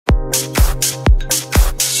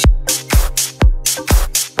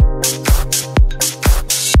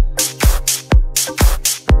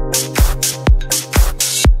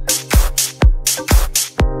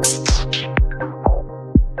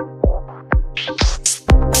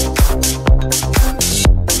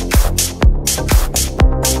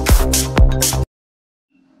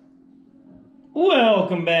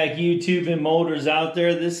Welcome back, YouTube and molders out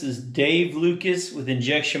there. This is Dave Lucas with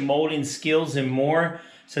Injection Molding Skills and More.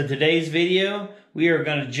 So today's video, we are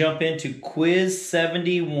going to jump into Quiz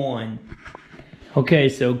 71. Okay,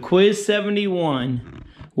 so Quiz 71.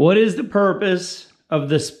 What is the purpose of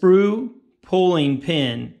the sprue puller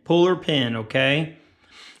pin, okay?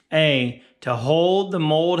 A, to hold the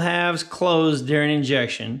mold halves closed during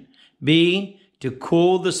injection. B, to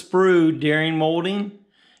cool the sprue during molding.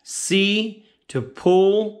 C, to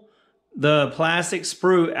pull the plastic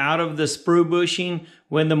sprue out of the sprue bushing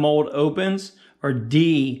when the mold opens. Or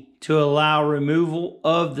D, to allow removal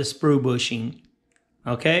of the sprue bushing.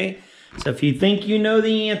 Okay, so if you think you know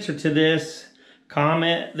the answer to this,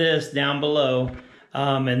 comment this down below.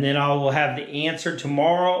 And then I will have the answer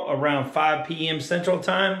tomorrow around 5 p.m. Central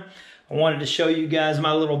Time. I wanted to show you guys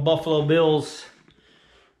my little Buffalo Bills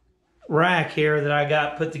rack here that I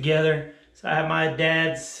got put together. So I have my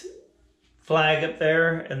dad's flag up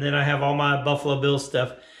there, and then I have all my Buffalo Bills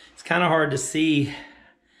stuff. It's kind of hard to see,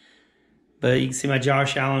 but you can see my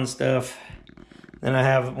Josh Allen stuff. Then I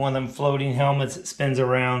have one of them floating helmets that spins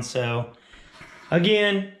around. So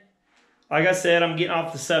again, like I said, I'm getting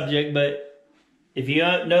off the subject, but if you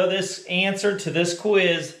know this answer to this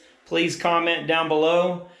quiz, please comment down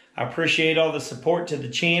below. I appreciate all the support to the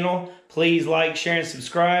channel. Please like, share, and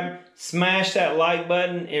subscribe. Smash that like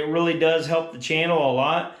button. It really does help the channel a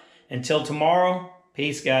lot. Until tomorrow,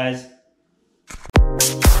 peace, guys.